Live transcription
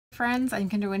friends, I'm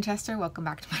Kendra Winchester. Welcome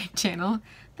back to my channel.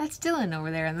 That's Dylan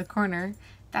over there in the corner.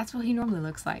 That's what he normally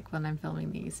looks like when I'm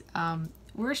filming these.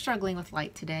 We're struggling with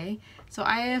light today, so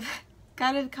I have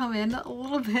got to come in a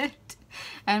little bit.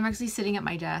 I'm actually sitting at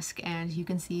my desk and you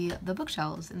can see the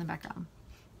bookshelves in the background.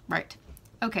 Right.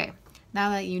 Okay, now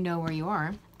that you know where you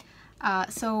are.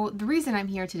 So the reason I'm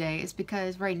here today is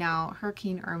because right now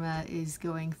Hurricane Irma is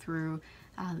going through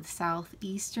the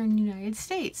southeastern United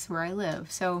States where I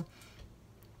live. So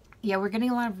yeah, we're getting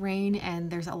a lot of rain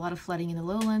and there's a lot of flooding in the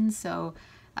lowlands, so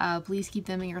please keep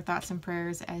them in your thoughts and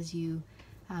prayers as you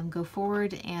go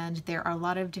forward. And there are a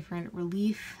lot of different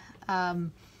relief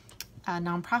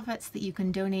nonprofits that you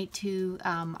can donate to.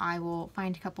 I will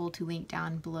find a couple to link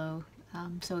down below.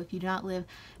 So if you do not live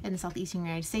in the southeastern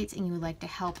United States and you would like to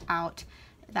help out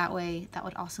that way, that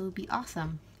would also be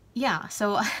awesome. Yeah,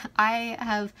 so I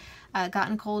have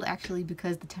gotten a cold actually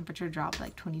because the temperature dropped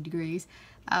like 20 degrees.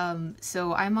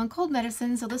 So I'm on cold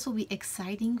medicine, so this will be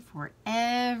exciting for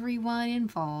everyone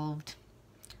involved.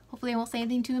 Hopefully I won't say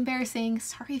anything too embarrassing.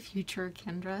 Sorry, future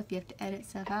Kendra, if you have to edit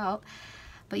stuff out.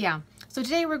 But yeah, so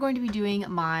today we're going to be doing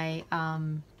my,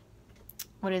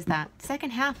 what is that?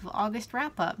 Second half of August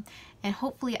wrap up. And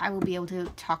hopefully I will be able to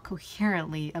talk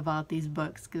coherently about these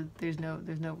books because there's no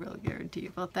real guarantee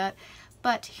about that.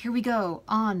 But here we go,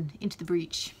 on into the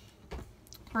breach.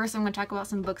 First, I'm going to talk about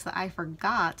some books that I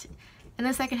forgot in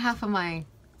the second half of my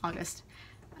August.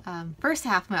 First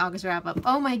half of my August wrap up.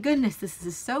 Oh my goodness, this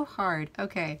is so hard.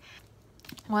 Okay.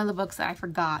 One of the books that I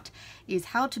forgot is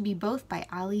How to Be Both by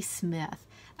Ali Smith.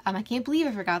 I can't believe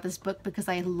I forgot this book because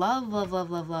I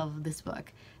love this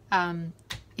book.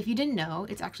 If you didn't know,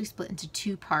 it's actually split into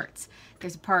two parts.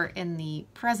 There's a part in the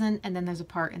present and then there's a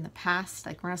part in the past,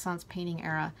 like Renaissance painting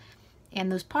era. And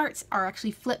those parts are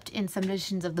actually flipped in some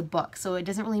editions of the book, so it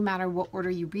doesn't really matter what order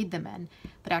you read them in,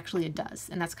 but actually it does.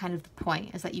 And that's kind of the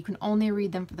point, is that you can only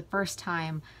read them for the first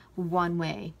time one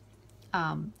way.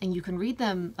 And you can read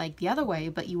them like the other way,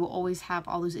 but you will always have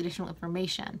all this additional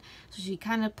information. So she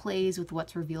kind of plays with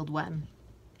what's revealed when.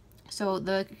 So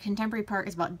the contemporary part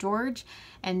is about George,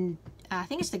 and I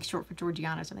think it's like short for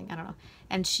Georgiana or something, I don't know.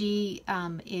 And she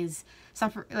is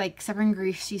suffering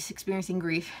grief. She's experiencing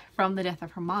grief from the death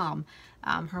of her mom.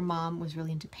 Her mom was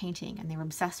really into painting and they were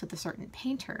obsessed with a certain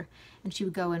painter, and she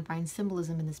would go and find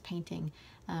symbolism in this painting.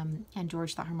 And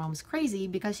George thought her mom was crazy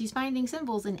because she's finding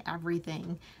symbols in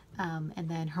everything. And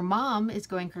then her mom is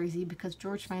going crazy because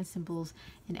George finds symbols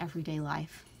in everyday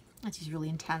life. And she's really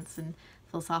intense and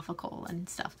philosophical and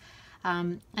stuff.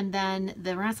 And then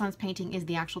the Renaissance painting is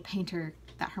the actual painter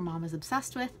that her mom is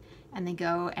obsessed with, and they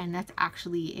go, and that's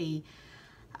actually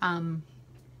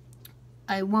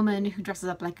a woman who dresses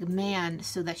up like a man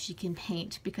so that she can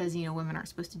paint, because you know women aren't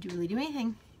supposed to really do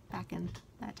anything back in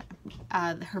that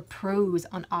time. Her prose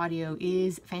on audio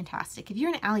is fantastic. If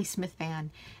you're an Ali Smith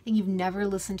fan and you've never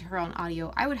listened to her on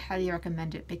audio, I would highly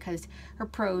recommend it because her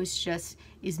prose just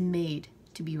is made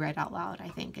to be read out loud. I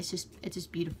think it's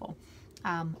just beautiful.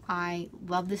 I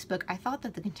love this book. I thought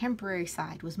that the contemporary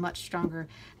side was much stronger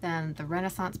than the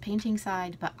Renaissance painting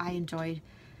side, but I enjoyed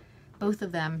both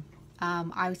of them.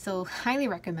 I would still highly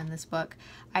recommend this book.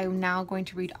 I'm now going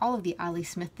to read all of the Ali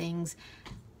Smith things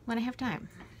when I have time,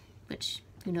 which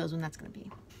who knows when that's going to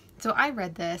be. So I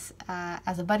read this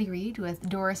as a buddy read with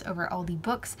Doris over all the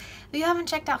books. If you haven't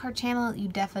checked out her channel, you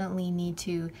definitely need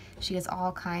to. She has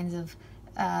all kinds of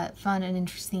fun and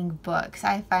interesting books.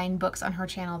 I find books on her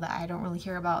channel that I don't really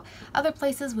hear about other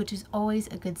places, which is always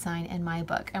a good sign in my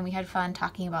book. And we had fun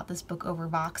talking about this book over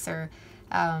Voxer,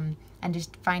 and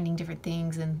just finding different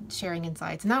things and sharing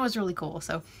insights, and that was really cool.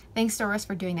 So thanks, Doris,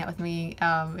 for doing that with me.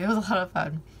 It was a lot of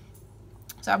fun.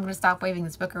 So I'm going to stop waving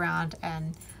this book around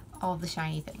and all of the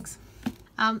shiny things.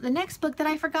 The next book that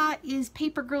I forgot is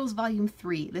Paper Girls Volume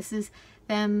 3. This is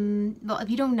them, well, if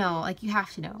you don't know, like, you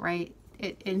have to know, right?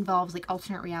 It involves like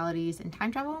alternate realities and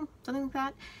time travel, something like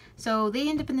that. So they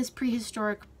end up in this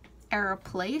prehistoric era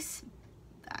place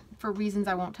for reasons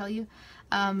I won't tell you.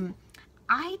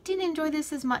 I didn't enjoy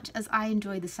this as much as I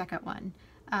enjoyed the second one.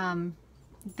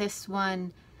 This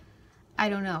one, I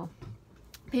don't know.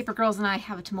 Paper Girls and I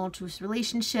have a tumultuous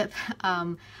relationship.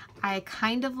 I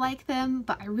kind of like them,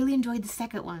 but I really enjoyed the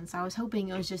second one, so I was hoping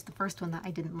it was just the first one that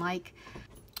I didn't like.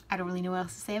 I don't really know what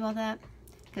else to say about that,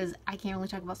 because I can't really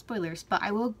talk about spoilers, but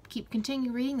I will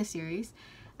continue reading the series.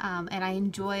 And I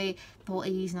enjoy the whole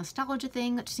 80s nostalgia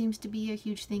thing, which seems to be a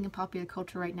huge thing in popular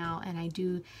culture right now, and I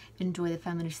do enjoy the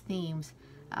feminist themes.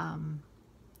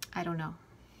 I don't know.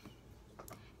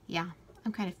 Yeah,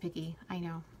 I'm kind of picky. I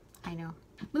know.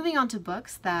 Moving on to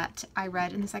books that I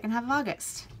read in the second half of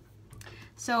August.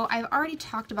 So I've already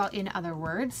talked about In Other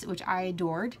Words, which I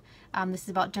adored. This is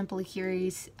about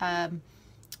Giampaglieri's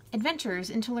adventures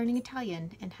into learning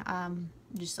Italian, and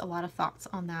just a lot of thoughts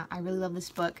on that. I really love this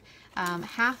book.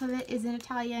 Half of it is in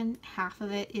Italian, half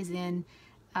of it is in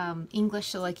English,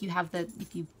 so like you have the,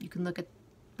 you can look at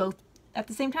both at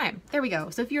the same time. There we go.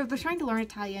 So if you're trying to learn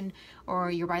Italian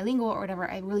or you're bilingual or whatever,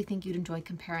 I really think you'd enjoy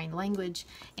comparing language.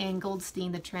 And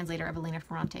Goldstein, the translator of Elena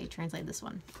Ferrante, translated this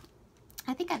one.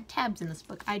 I think I have tabs in this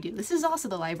book. I do. This is also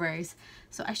the library's,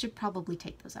 so I should probably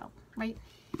take those out, right?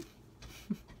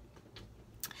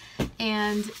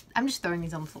 And I'm just throwing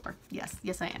these on the floor. Yes,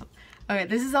 yes I am. Okay,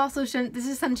 this is also this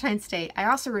is Sunshine State. I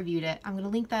also reviewed it. I'm going to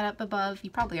link that up above. You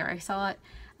probably already saw it.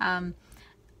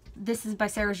 This is by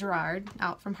Sarah Gerard,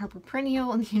 out from Harper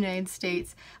Perennial in the United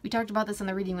States. We talked about this on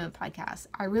the Reading Moment podcast.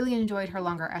 I really enjoyed her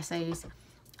longer essays.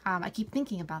 I keep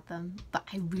thinking about them, but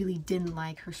I really didn't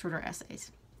like her shorter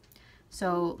essays.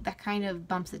 So that kind of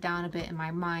bumps it down a bit in my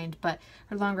mind, but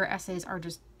her longer essays are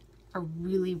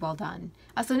really well done.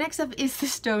 So next up is The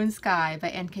Stone Sky by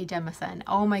N.K. Jemisin.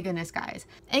 Oh my goodness, guys.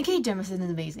 N.K. Jemisin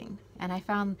is amazing, and I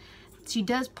found she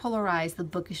does polarize the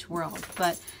bookish world,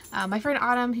 but my friend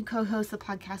Autumn, who co-hosts the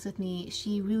podcast with me,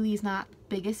 she really is not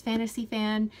the biggest fantasy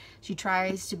fan. She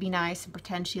tries to be nice and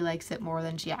pretend she likes it more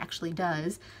than she actually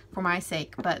does for my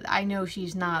sake, but I know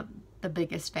she's not the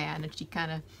biggest fan, and she kind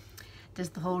of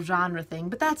does the whole genre thing,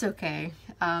 but that's okay.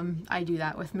 I do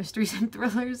that with mysteries and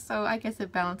thrillers, so I guess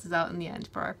it balances out in the end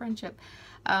for our friendship.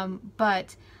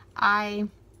 But I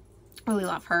really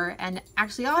love her, and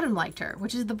actually Autumn liked her,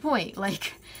 which is the point.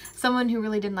 Like, someone who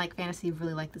really didn't like fantasy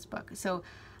really liked this book. So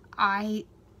I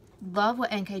love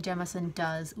what N.K. Jemisin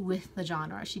does with the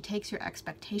genre. She takes your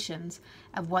expectations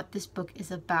of what this book is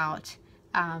about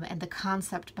and the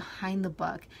concept behind the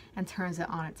book and turns it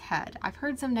on its head. I've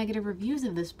heard some negative reviews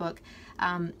of this book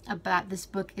about this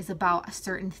book is about a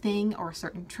certain thing or a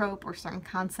certain trope or a certain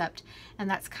concept, and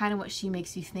that's kind of what she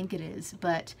makes you think it is,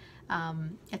 but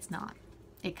it's not.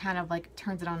 It kind of like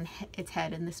turns it on its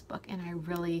head in this book, and I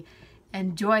really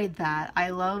enjoyed that. I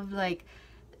love like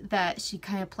that she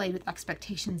kind of played with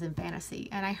expectations in fantasy.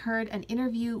 And I heard an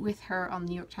interview with her on the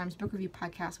New York Times Book Review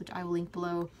podcast, which I will link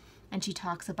below, and she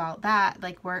talks about that,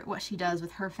 like what she does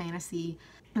with her fantasy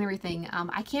and everything.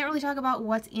 I can't really talk about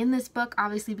what's in this book,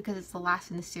 obviously, because it's the last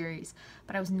in the series,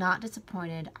 but I was not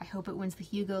disappointed. I hope it wins the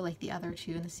Hugo like the other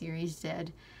two in the series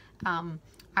did.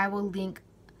 I will link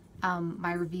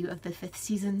my review of the 5th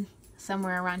season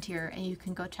somewhere around here, and you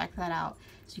can go check that out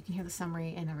so you can hear the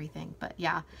summary and everything. But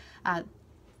yeah,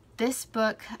 this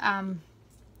book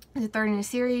is the 3rd in a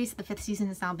series. The 5th season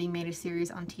is now being made a series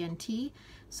on TNT,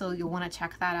 so you'll want to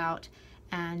check that out.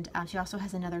 And she also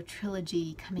has another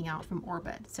trilogy coming out from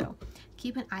Orbit, so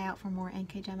keep an eye out for more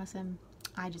N.K. Jemisin.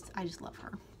 I just love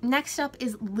her. Next up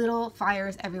is Little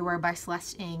Fires Everywhere by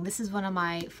Celeste Ng. This is one of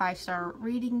my 5-star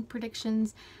reading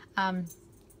predictions.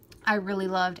 I really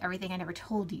loved Everything I Never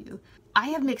Told You. I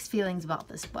have mixed feelings about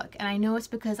this book, and I know it's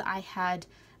because I had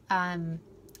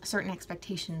certain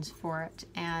expectations for it,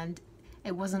 and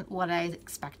it wasn't what I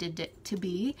expected it to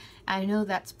be. I know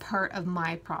that's part of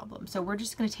my problem, so we're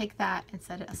just going to take that and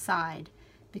set it aside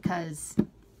because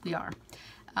we are.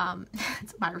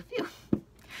 It's my review.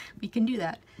 We can do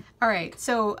that. All right,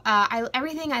 so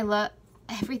everything I love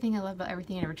about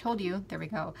Everything I Never Told You, there we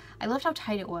go. I loved how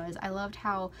tight it was. I loved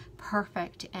how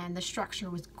perfect, and the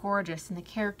structure was gorgeous, and the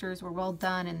characters were well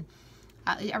done, and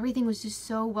everything was just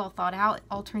so well thought out. It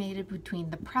alternated between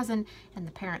the present and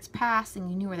the parents' past, and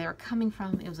you knew where they were coming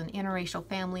from. It was an interracial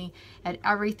family, had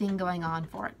everything going on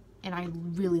for it, and I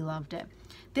really loved it.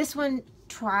 This one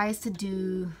tries to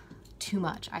do too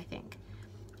much, I think,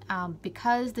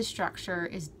 because the structure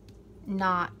is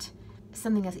not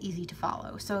something that's easy to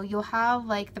follow. So you'll have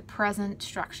like the present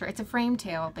structure. It's a frame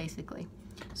tale, basically.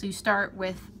 So you start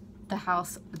with the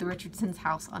house, the Richardsons'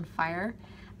 house on fire.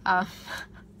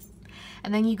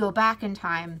 And then you go back in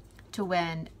time to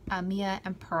when Mia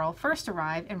and Pearl first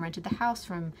arrived and rented the house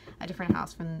from a different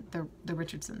house from the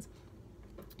Richardsons.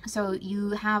 So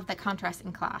you have that contrast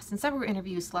in class. In several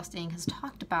interviews, Celeste Ng has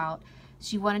talked about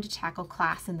she wanted to tackle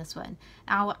class in this one.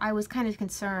 Now, I was kind of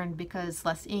concerned because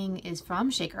Celeste Ng is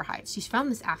from Shaker Heights. She's from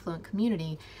this affluent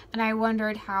community, and I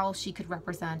wondered how she could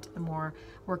represent a more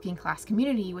working class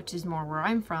community, which is more where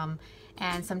I'm from.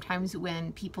 And sometimes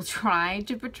when people try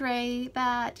to portray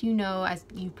that, you know, as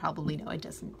you probably know, it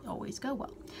doesn't always go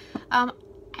well.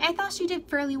 I thought she did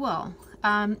fairly well.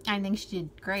 I think she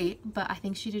did great, but I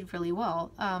think she did really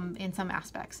well in some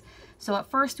aspects. So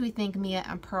at first we think Mia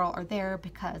and Pearl are there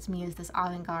because Mia is this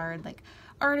avant-garde, like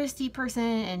artisty person,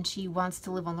 and she wants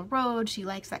to live on the road. She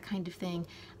likes that kind of thing.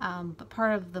 But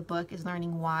part of the book is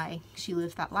learning why she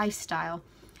lives that lifestyle.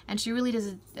 And she really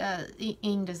does,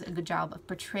 Ing does a good job of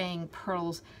portraying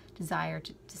Pearl's desire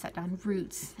to set down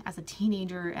roots as a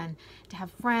teenager and to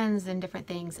have friends and different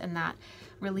things, and that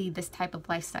really this type of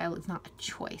lifestyle is not a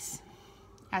choice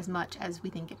as much as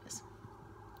we think it is.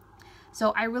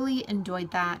 So I really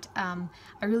enjoyed that.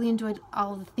 I really enjoyed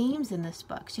all the themes in this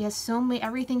book. She has so many,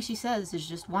 everything she says is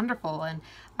just wonderful, and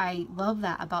I love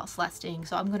that about Celeste Ing.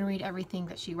 So I'm going to read everything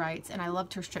that she writes, and I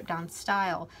loved her stripped down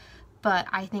style, but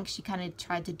I think she kind of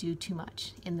tried to do too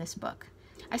much in this book.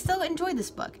 I still enjoyed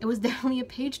this book. It was definitely a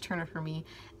page turner for me,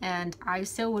 and I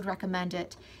still would recommend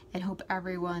it and hope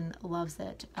everyone loves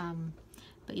it.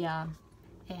 But yeah,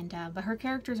 and but her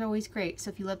characters are always great. So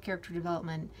if you love character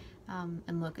development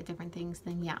and look at different things,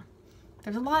 then yeah.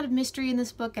 There's a lot of mystery in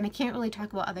this book, and I can't really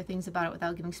talk about other things about it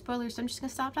without giving spoilers, so I'm just going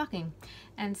to stop talking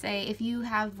and say if you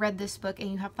have read this book and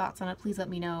you have thoughts on it, please let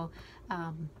me know.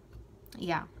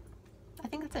 Yeah, I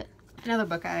think that's it. Another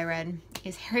book I read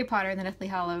is Harry Potter and the Deathly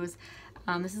Hallows.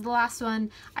 This is the last one.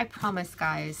 I promise,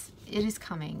 guys, it is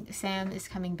coming. Sam is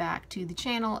coming back to the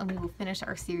channel and we will finish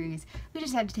our series. We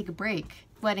just had to take a break.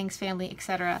 Weddings, family,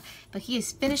 etc. But he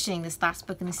is finishing this last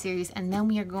book in the series, and then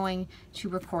we are going to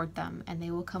record them and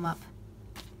they will come up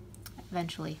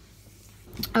eventually.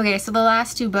 Okay, so the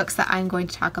last two books that I'm going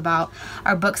to talk about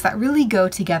are books that really go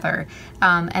together,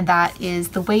 and that is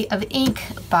The Weight of Ink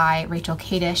by Rachel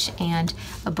Kadish and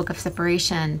A Book of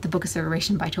Separation, The Book of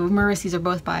Separation by Tova Morris. These are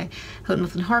both by Houghton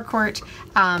Mifflin Harcourt.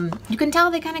 You can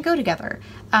tell they kind of go together.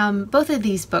 Both of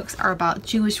these books are about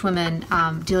Jewish women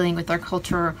dealing with their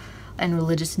culture and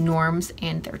religious norms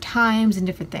and their times and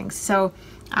different things. So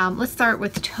let's start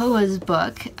with Tova's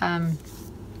book.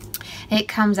 It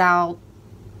comes out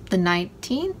the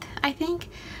 19th, I think.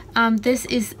 This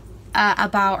is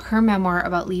about her memoir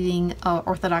about leaving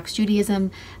Orthodox Judaism.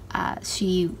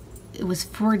 She was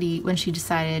 40 when she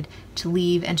decided to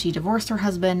leave, and she divorced her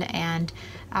husband, and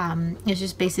it's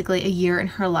just basically a year in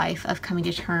her life of coming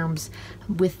to terms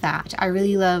with that. I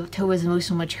really love Tova's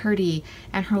emotional maturity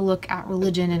and her look at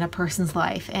religion in a person's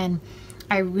life, and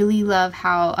I really love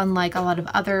how, unlike a lot of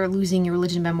other losing your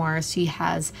religion memoirs, she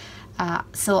has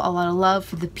still a lot of love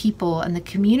for the people and the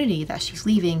community that she's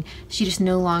leaving. She just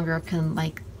no longer can,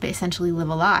 like, essentially live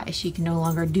a lie. She can no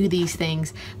longer do these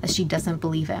things that she doesn't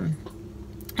believe in.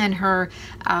 And her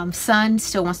son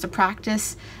still wants to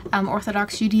practice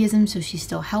Orthodox Judaism, so she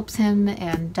still helps him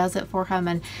and does it for him.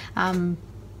 And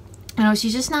you know,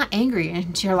 she's just not angry,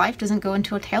 and her life doesn't go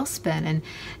into a tailspin. And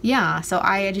yeah, so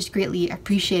I just greatly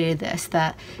appreciated this,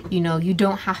 that, you know, you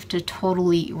don't have to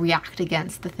totally react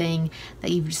against the thing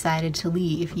that you've decided to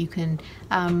leave. You can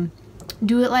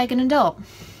do it like an adult.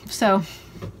 So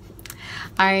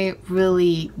I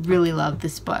really, really love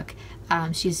this book.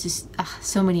 She's just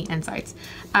so many insights.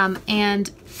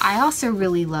 And I also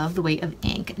really love The Weight of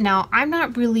Ink. Now, I'm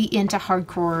not really into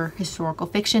hardcore historical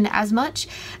fiction as much.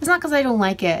 It's not because I don't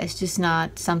like it, it's just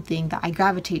not something that I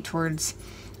gravitate towards.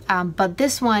 But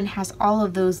this one has all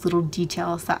of those little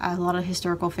details that a lot of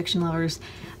historical fiction lovers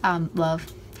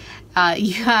love.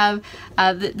 You have,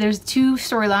 there's two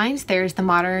storylines. There's the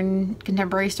modern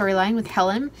contemporary storyline with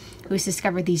Helen, who has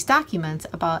discovered these documents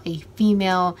about a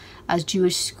female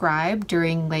Jewish scribe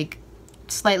during, like,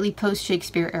 slightly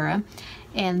post-Shakespeare era.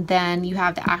 And then you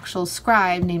have the actual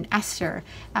scribe named Esther,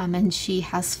 and she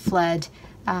has fled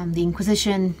the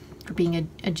Inquisition for being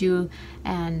a Jew,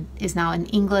 and is now in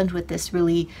England with this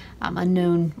really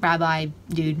unknown rabbi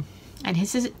dude, and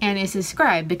is his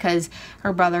scribe because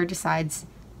her brother decides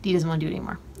he doesn't want to do it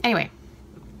anymore. Anyway,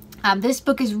 this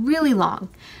book is really long,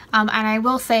 and I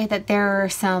will say that there are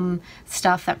some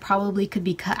stuff that probably could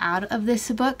be cut out of this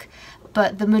book,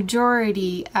 but the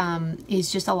majority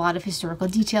is just a lot of historical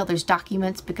detail. There's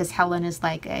documents because Helen is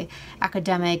like a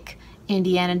academic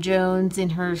Indiana Jones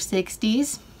in her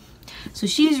 60s. So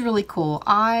she's really cool.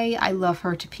 I love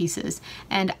her to pieces.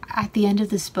 And at the end of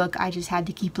this book, I just had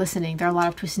to keep listening. There are a lot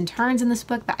of twists and turns in this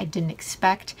book that I didn't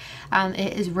expect.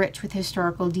 It is rich with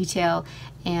historical detail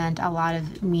and a lot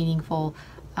of meaningful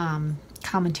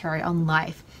commentary on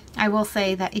life. I will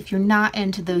say that if you're not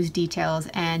into those details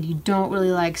and you don't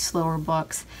really like slower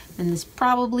books, then this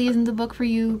probably isn't the book for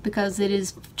you, because it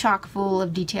is chock full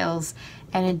of details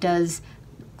and it does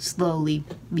slowly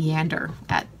meander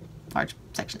at large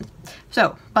sections.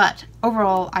 So, but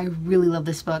overall, I really love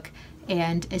this book,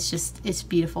 and it's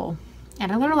beautiful.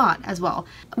 and I learned a lot as well.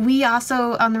 We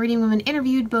also, on the Reading Women,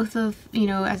 interviewed both of, you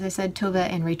know, as I said, Tova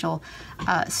and Rachel.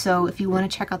 So if you want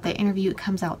to check out that interview, it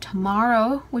comes out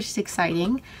tomorrow, which is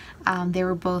exciting. They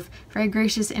were both very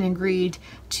gracious and agreed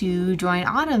to join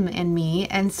Autumn and me,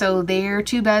 and so they're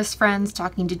two best friends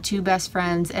talking to two best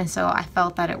friends, and so I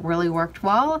felt that it really worked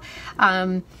well.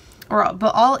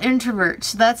 But all introverts,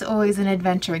 so that's always an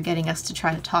adventure getting us to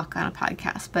try to talk on a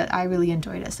podcast, but I really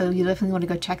enjoyed it. So you definitely want to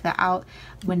go check that out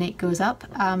when it goes up.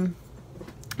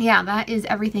 Yeah, that is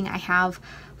everything I have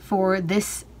for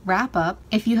this wrap up.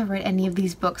 If you have read any of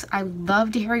these books, I would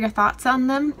love to hear your thoughts on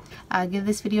them. Give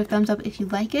this video a thumbs up if you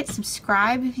like it.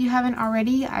 Subscribe if you haven't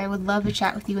already. I would love to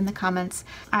chat with you in the comments.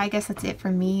 I guess that's it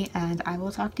from me, and I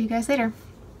will talk to you guys later.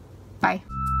 Bye.